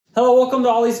Hello, welcome to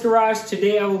Ollie's Garage.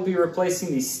 Today I will be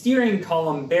replacing the steering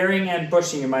column bearing and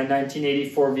bushing in my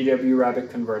 1984 VW Rabbit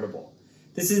convertible.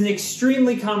 This is an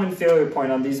extremely common failure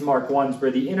point on these Mark 1s where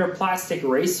the inner plastic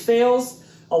race fails,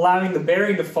 allowing the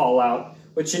bearing to fall out,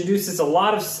 which induces a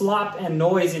lot of slop and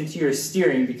noise into your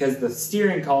steering because the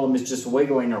steering column is just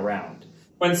wiggling around.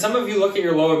 When some of you look at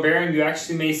your lower bearing, you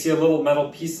actually may see a little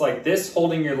metal piece like this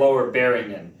holding your lower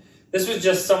bearing in. This was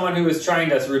just someone who was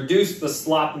trying to reduce the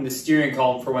slop in the steering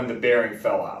column for when the bearing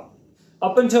fell out.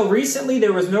 Up until recently,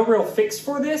 there was no real fix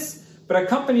for this, but a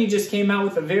company just came out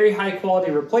with a very high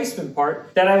quality replacement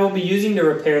part that I will be using to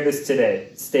repair this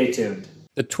today. Stay tuned.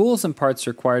 The tools and parts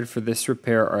required for this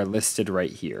repair are listed right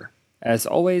here. As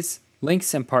always,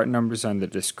 links and part numbers are in the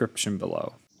description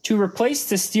below. To replace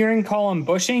the steering column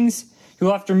bushings,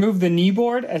 you'll have to remove the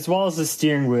kneeboard as well as the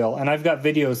steering wheel, and I've got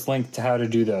videos linked to how to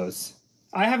do those.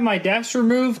 I have my dash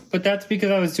removed, but that's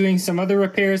because I was doing some other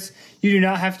repairs. You do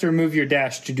not have to remove your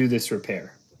dash to do this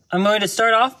repair. I'm going to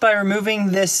start off by removing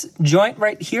this joint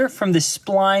right here from the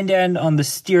splined end on the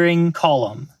steering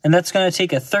column. And that's going to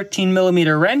take a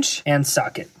 13mm wrench and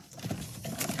socket.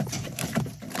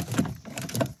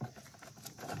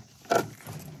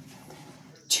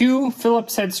 Two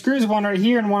Phillips head screws, one right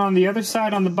here and one on the other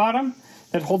side on the bottom,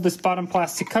 that hold this bottom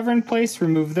plastic cover in place.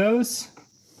 Remove those.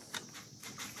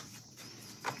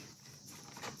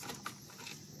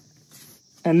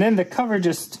 And then the cover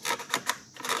just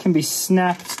can be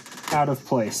snapped out of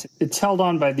place. It's held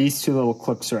on by these two little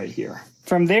clips right here.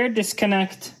 From there,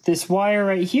 disconnect this wire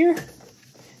right here.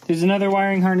 There's another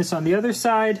wiring harness on the other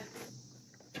side.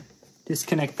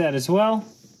 Disconnect that as well.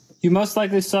 You most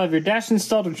likely still have your dash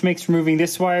installed, which makes removing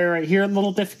this wire right here a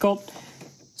little difficult.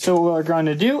 So what we're going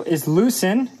to do is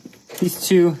loosen these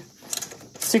two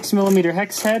 6mm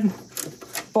hex head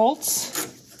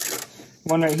bolts.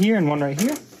 One right here and one right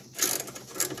here.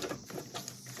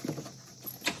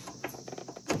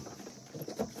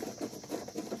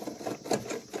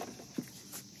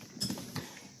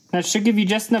 That should give you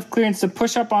just enough clearance to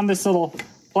push up on this little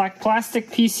black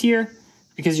plastic piece here,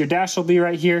 because your dash will be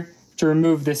right here, to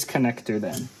remove this connector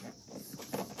then.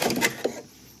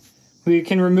 We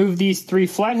can remove these three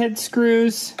flathead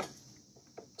screws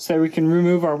so that we can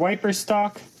remove our wiper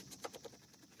stock.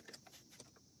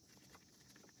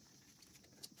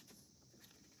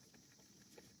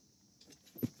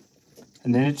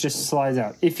 And then it just slides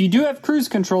out. If you do have cruise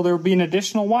control, there will be an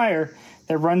additional wire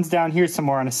that runs down here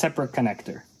somewhere on a separate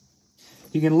connector.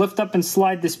 You can lift up and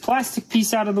slide this plastic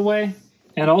piece out of the way,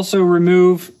 and also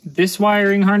remove this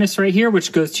wiring harness right here,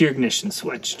 which goes to your ignition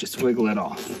switch. Just wiggle it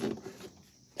off.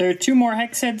 There are two more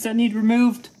hex heads that need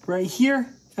removed right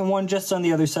here, and one just on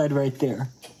the other side right there.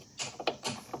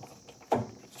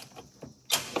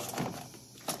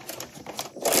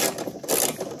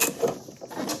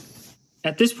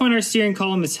 At this point, our steering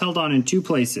column is held on in two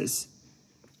places.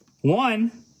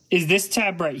 One is this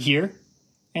tab right here,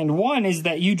 and one is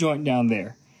that U-joint down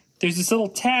there. There's this little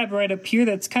tab right up here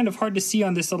that's kind of hard to see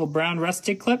on this little brown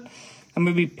rustic clip. I'm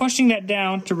going to be pushing that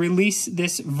down to release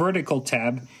this vertical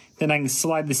tab. Then I can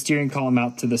slide the steering column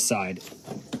out to the side.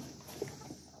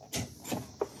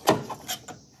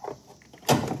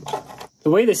 The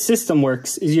way the system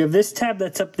works is you have this tab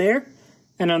that's up there,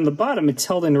 and on the bottom it's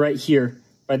held in right here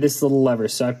by this little lever.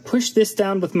 So I push this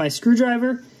down with my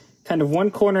screwdriver, kind of one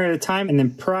corner at a time, and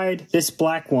then pried this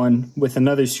black one with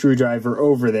another screwdriver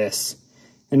over this,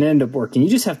 and it ended up working. You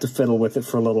just have to fiddle with it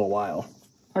for a little while.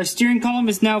 Our steering column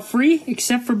is now free,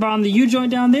 except for on the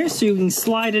U-joint down there, so you can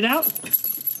slide it out,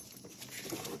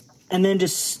 and then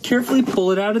just carefully pull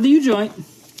it out of the U-joint.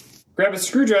 Grab a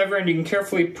screwdriver and you can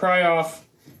carefully pry off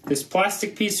this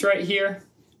plastic piece right here.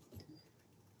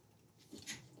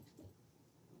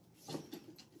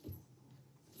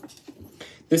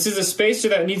 This is a spacer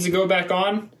that needs to go back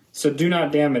on, so do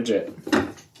not damage it.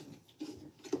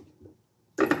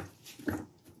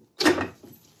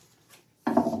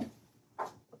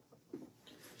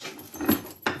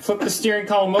 Flip the steering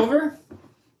column over.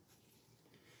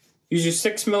 Use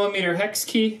your 6mm hex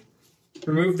key.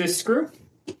 Remove this screw.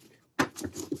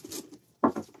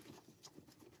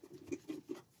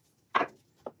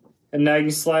 And now you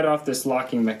can slide off this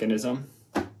locking mechanism.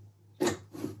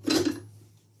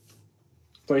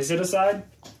 Place it aside.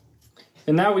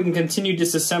 And now we can continue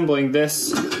disassembling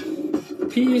this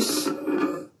piece.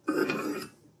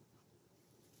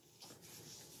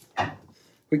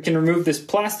 We can remove this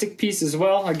plastic piece as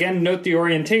well. Again, note the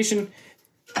orientation.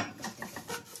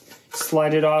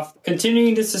 Slide it off.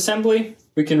 Continuing disassembly,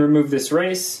 we can remove this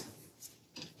race.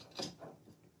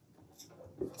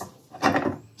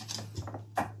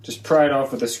 Just pry it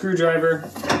off with a screwdriver.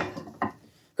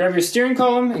 Grab your steering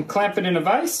column and clamp it in a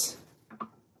vise.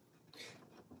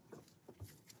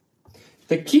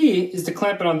 The key is to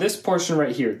clamp it on this portion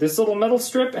right here. This little metal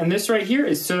strip and this right here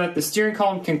is so that the steering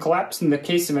column can collapse in the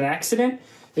case of an accident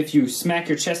if you smack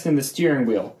your chest in the steering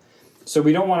wheel. So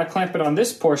we don't want to clamp it on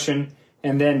this portion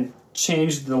and then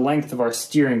change the length of our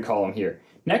steering column here.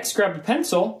 Next, grab a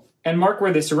pencil and mark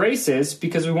where this race is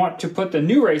because we want to put the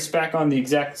new race back on the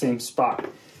exact same spot.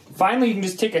 Finally, you can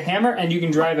just take a hammer and you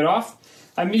can drive it off.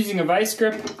 I'm using a vice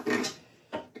grip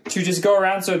to just go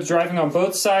around so it's driving on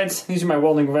both sides. These are my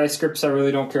welding vice grips. I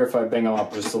really don't care if I bang them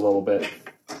up just a little bit.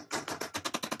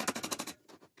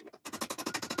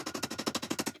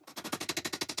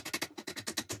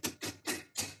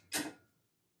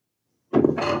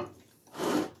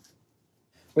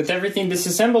 With everything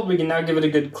disassembled, we can now give it a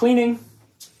good cleaning.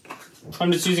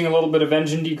 I'm just using a little bit of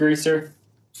engine degreaser.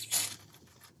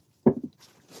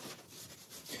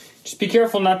 Just be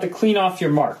careful not to clean off your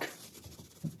mark.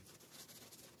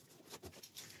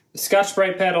 The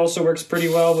Scotch-Brite pad also works pretty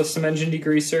well with some engine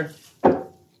degreaser.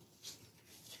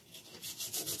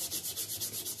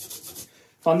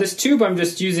 On this tube, I'm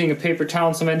just using a paper towel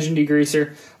and some engine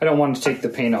degreaser. I don't want to take the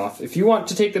paint off. If you want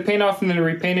to take the paint off and then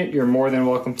repaint it, you're more than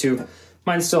welcome to.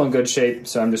 Mine's still in good shape,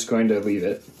 so I'm just going to leave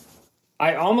it.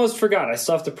 I almost forgot, I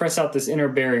still have to press out this inner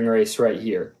bearing race right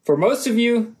here. For most of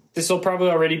you, this will probably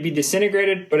already be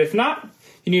disintegrated, but if not,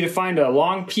 you need to find a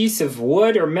long piece of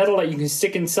wood or metal that you can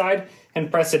stick inside and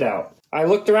press it out. I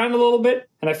looked around a little bit,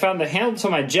 and I found the handle to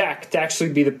my jack to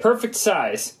actually be the perfect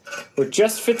size, where it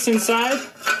just fits inside,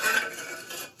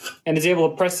 and is able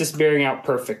to press this bearing out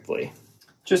perfectly.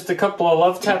 Just a couple of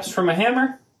love taps from a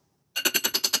hammer.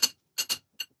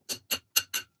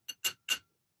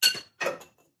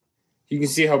 You can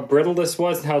see how brittle this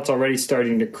was and how it's already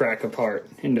starting to crack apart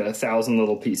into 1,000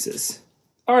 little pieces.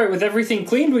 Alright, with everything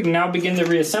cleaned, we can now begin the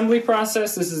reassembly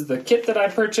process. This is the kit that I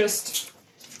purchased.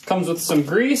 Comes with some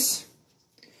grease,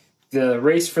 the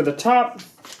race for the top,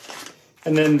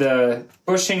 and then the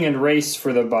bushing and race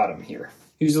for the bottom here.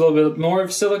 Use a little bit more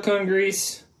of silicone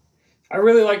grease. I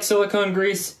really like silicone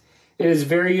grease. It is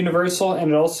very universal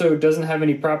and it also doesn't have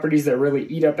any properties that really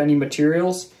eat up any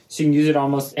materials. So you can use it on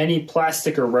almost any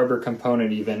plastic or rubber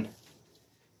component even.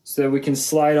 So that we can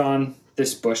slide on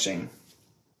this bushing.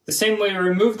 The same way we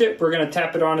removed it, we're going to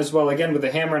tap it on as well again with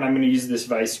a hammer, and I'm going to use this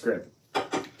vice grip.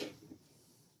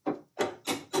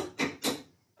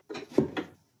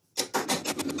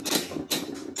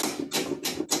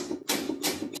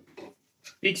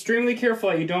 Be extremely careful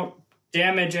that you don't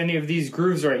damage any of these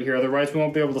grooves right here, otherwise we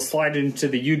won't be able to slide it into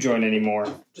the U-joint anymore.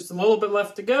 Just a little bit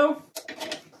left to go.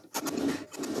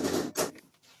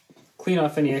 Clean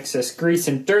off any excess grease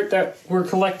and dirt that were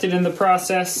collected in the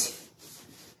process.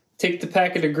 Take the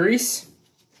packet of grease,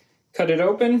 cut it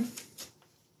open.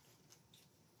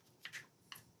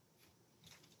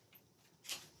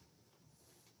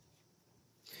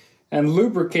 And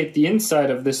lubricate the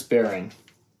inside of this bearing.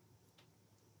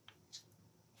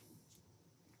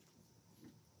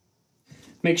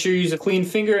 Make sure you use a clean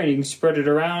finger and you can spread it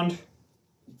around.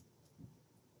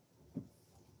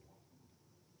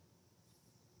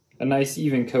 A nice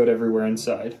even coat everywhere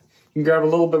inside. You can grab a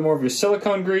little bit more of your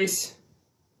silicone grease.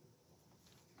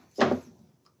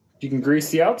 You can grease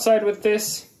the outside with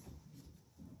this.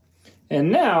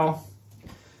 And now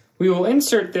we will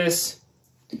insert this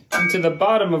into the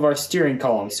bottom of our steering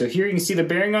column. So here you can see the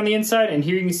bearing on the inside, and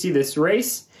here you can see this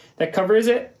race that covers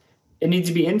it. It needs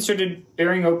to be inserted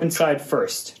bearing open side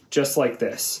first, just like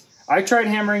this. I tried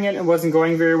hammering it, it wasn't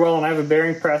going very well, and I have a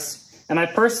bearing press. And I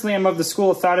personally am of the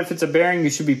school of thought if it's a bearing, you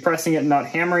should be pressing it and not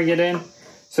hammering it in.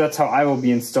 So that's how I will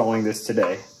be installing this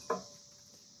today.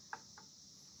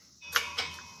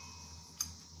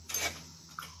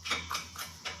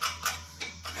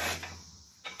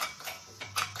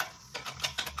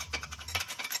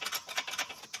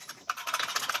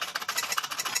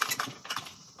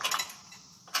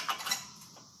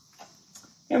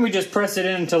 And we just press it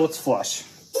in until it's flush.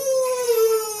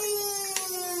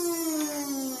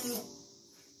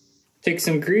 Take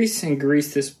some grease and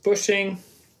grease this bushing.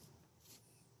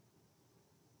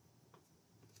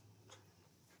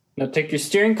 Now take your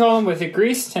steering column with it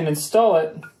greased and install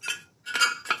it.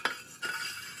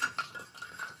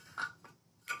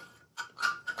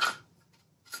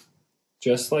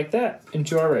 Just like that,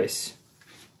 into our race.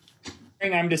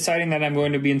 I'm deciding that I'm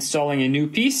going to be installing a new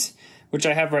piece, which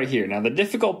I have right here. Now the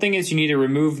difficult thing is you need to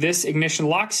remove this ignition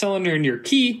lock cylinder and your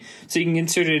key so you can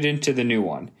insert it into the new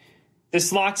one.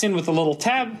 This locks in with a little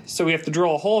tab, so we have to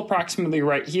drill a hole approximately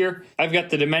right here. I've got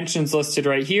the dimensions listed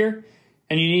right here,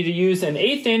 and you need to use an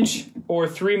 1/8" or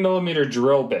 3mm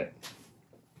drill bit.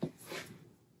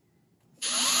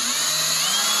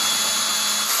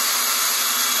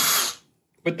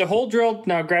 With the hole drilled,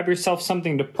 now grab yourself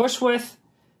something to push with.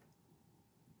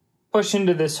 Push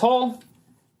into this hole.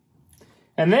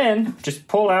 And then just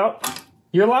pull out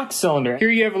your lock cylinder. Here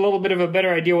you have a little bit of a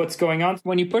better idea what's going on.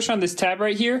 When you push on this tab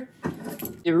right here,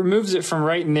 it removes it from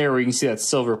right in there where you can see that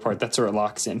silver part. That's where it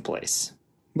locks in place.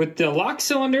 With the lock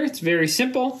cylinder, it's very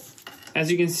simple.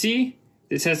 As you can see,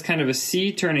 this has kind of a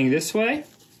C turning this way.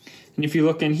 And if you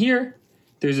look in here,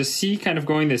 there's a C kind of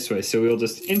going this way. So we'll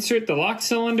just insert the lock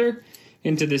cylinder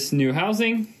into this new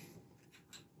housing.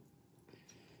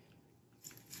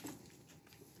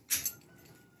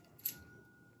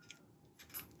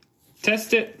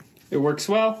 Test it, it works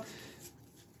well.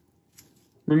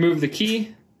 Remove the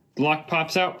key, the lock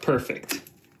pops out, perfect.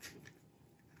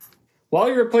 While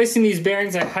you're replacing these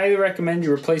bearings, I highly recommend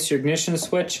you replace your ignition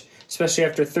switch, especially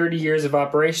after 30 years of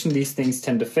operation. These things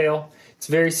tend to fail. It's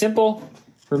very simple.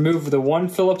 Remove the one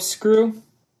Phillips screw,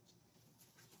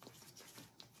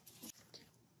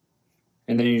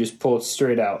 and then you just pull it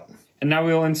straight out. And now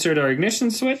we'll insert our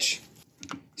ignition switch,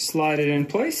 slide it in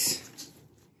place,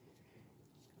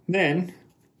 then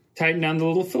tighten down the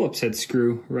little Phillips head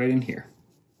screw right in here.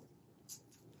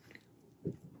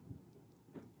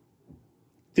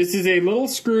 This is a little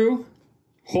screw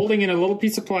holding in a little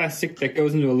piece of plastic that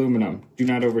goes into aluminum. Do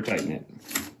not over tighten it.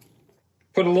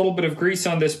 Put a little bit of grease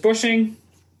on this bushing.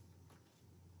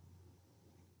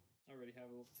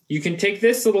 You can take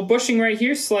this little bushing right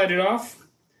here, slide it off.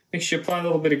 Make sure you apply a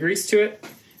little bit of grease to it.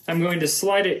 I'm going to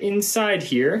slide it inside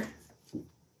here.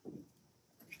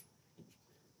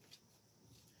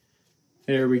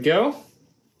 There we go.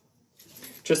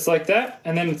 Just like that.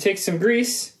 And then take some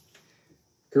grease.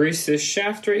 Grease this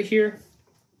shaft right here.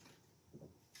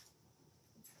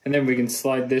 And then we can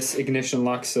slide this ignition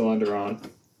lock cylinder on.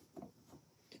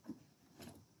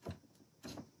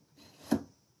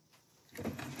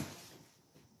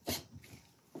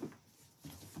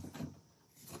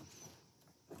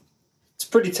 It's a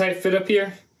pretty tight fit up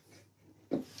here.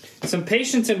 Some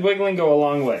patience and wiggling go a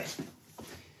long way.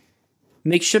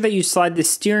 Make sure that you slide the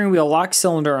steering wheel lock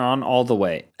cylinder on all the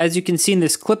way. As you can see in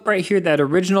this clip right here, that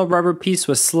original rubber piece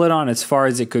was slid on as far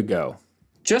as it could go.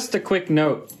 Just a quick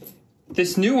note,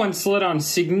 this new one slid on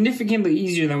significantly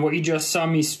easier than what you just saw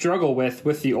me struggle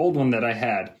with the old one that I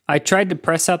had. I tried to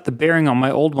press out the bearing on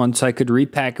my old one so I could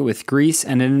repack it with grease,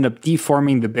 and it ended up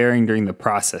deforming the bearing during the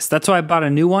process. That's why I bought a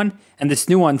new one, and this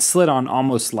new one slid on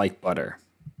almost like butter.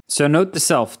 So note to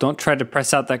self, don't try to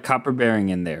press out that copper bearing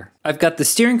in there. I've got the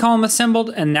steering column assembled,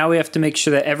 and now we have to make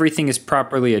sure that everything is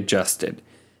properly adjusted.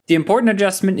 The important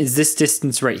adjustment is this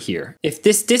distance right here. If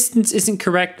this distance isn't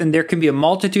correct, then there can be a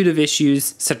multitude of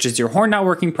issues, such as your horn not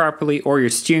working properly or your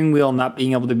steering wheel not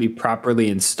being able to be properly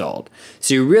installed.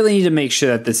 So you really need to make sure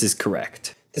that this is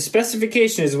correct. The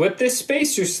specification is with this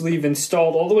spacer sleeve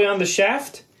installed all the way on the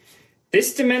shaft,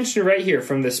 this dimension right here,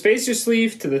 from the spacer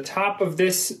sleeve to the top of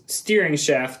this steering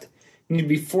shaft, need to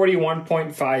be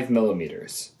 41.5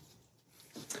 millimeters.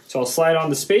 So I'll slide on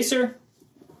the spacer.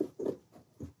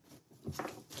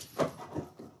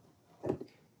 Let's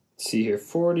see here,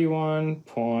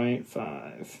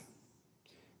 41.5.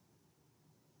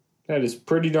 That is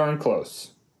pretty darn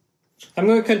close. I'm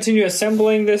going to continue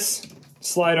assembling this.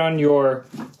 Slide on your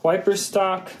wiper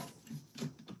stock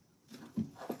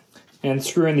and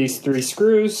screw in these 3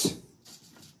 screws.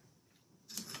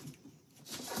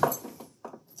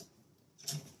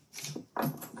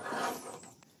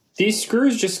 These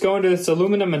screws just go into this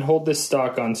aluminum and hold this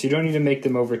stock on, so you don't need to make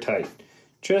them over tight.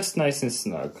 Just nice and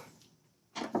snug.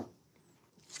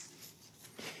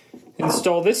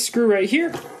 Install this screw right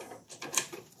here.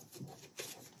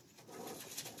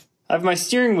 I have my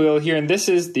steering wheel here, and this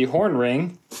is the horn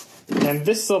ring. And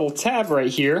this little tab right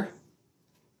here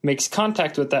makes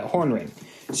contact with that horn ring.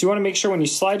 So you want to make sure when you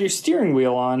slide your steering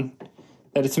wheel on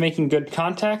that it's making good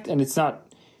contact and it's not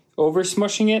over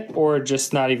smushing it or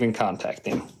just not even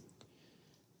contacting.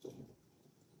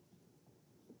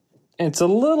 And it's a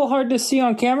little hard to see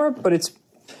on camera, but it's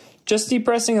just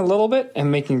depressing a little bit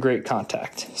and making great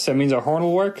contact. So it means our horn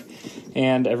will work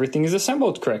and everything is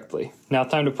assembled correctly. Now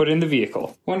time to put it in the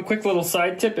vehicle. One quick little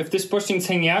side tip, if this bushing's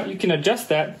hanging out, you can adjust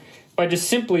that by just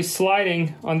simply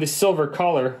sliding on the silver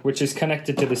collar, which is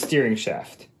connected to the steering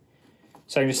shaft.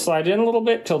 So I can just slide it in a little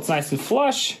bit till it's nice and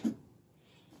flush,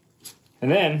 and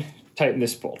then tighten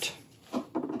this bolt.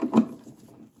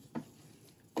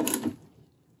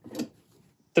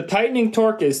 The tightening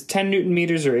torque is 10 Newton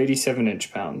meters or 87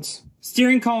 inch-pounds.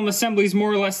 Steering column assembly is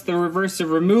more or less the reverse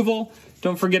of removal.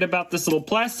 Don't forget about this little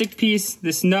plastic piece.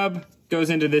 This nub goes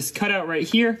into this cutout right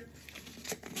here.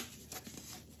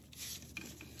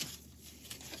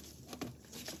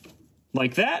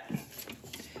 Like that.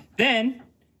 Then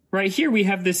right here we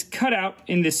have this cutout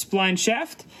in this spline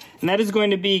shaft, and that is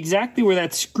going to be exactly where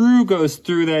that screw goes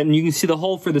through that, and you can see the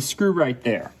hole for the screw right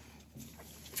there.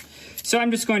 So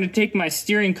I'm just going to take my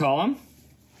steering column,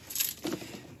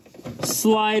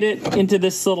 slide it into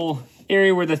this little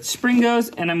area where the spring goes,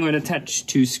 and I'm going to attach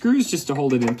 2 screws just to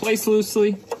hold it in place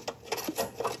loosely.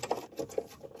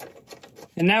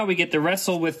 And now we get to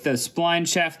wrestle with the spline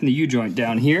shaft and the U-joint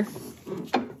down here.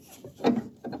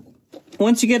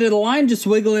 Once you get it aligned, just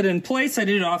wiggle it in place. I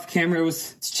did it off camera.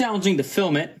 It's challenging to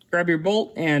film it. Grab your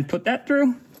bolt and put that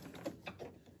through.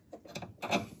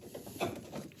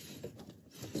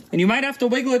 And you might have to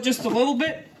wiggle it just a little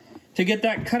bit to get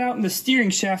that cutout in the steering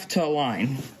shaft to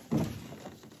align.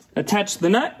 Attach the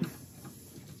nut.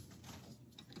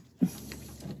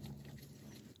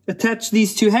 Attach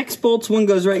these 2 hex bolts. One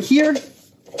goes right here,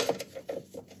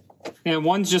 and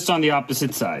one's just on the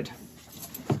opposite side.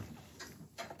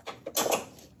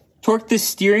 Torque this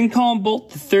steering column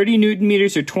bolt to 30 Newton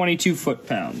meters or 22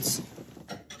 foot-pounds.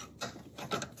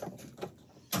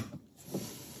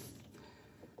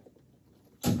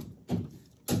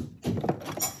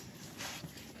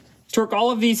 Torque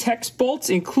all of these hex bolts,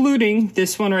 including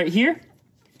this one right here,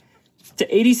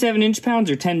 to 87 inch-pounds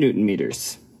or 10 Newton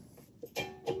meters.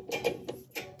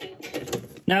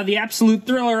 Now the absolute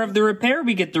thriller of the repair,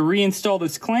 we get to reinstall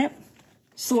this clamp,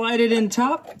 slide it in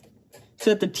top,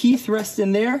 so that the teeth rest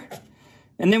in there,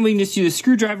 and then we can just use a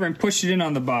screwdriver and push it in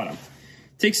on the bottom.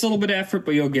 Takes a little bit of effort,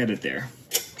 but you'll get it there.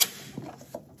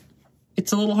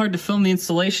 It's a little hard to film the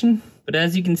installation, but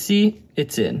as you can see,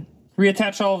 it's in.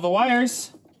 Reattach all of the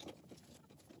wires,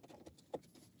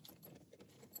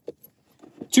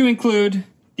 to include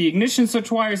the ignition switch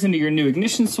wires into your new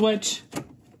ignition switch.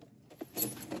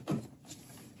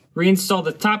 Reinstall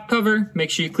the top cover. Make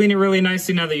sure you clean it really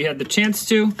nicely now that you had the chance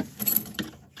to.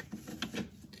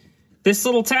 This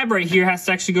little tab right here has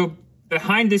to actually go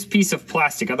behind this piece of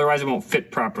plastic, otherwise it won't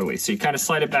fit properly. So you kind of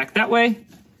slide it back that way.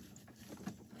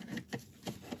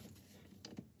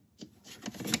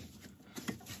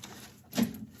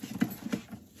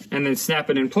 And then snap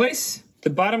it in place. The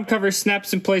bottom cover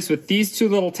snaps in place with these 2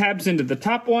 little tabs into the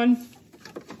top one.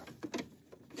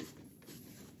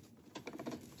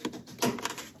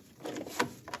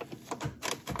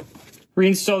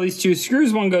 Reinstall these 2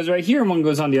 screws. One goes right here and one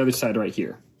goes on the other side right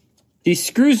here. These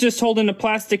screws just hold in a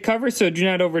plastic cover, so do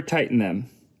not over tighten them.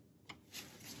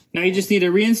 Now you just need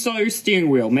to reinstall your steering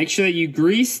wheel. Make sure that you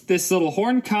grease this little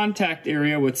horn contact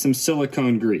area with some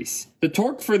silicone grease. The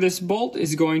torque for this bolt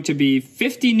is going to be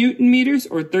 50 Newton meters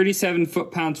or 37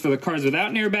 foot-pounds for the cars without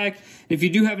an airbag. If you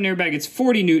do have an airbag, it's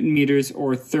 40 Newton meters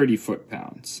or 30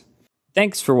 foot-pounds.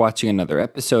 Thanks for watching another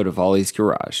episode of Ollie's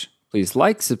Garage. Please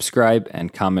like, subscribe,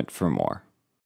 and comment for more.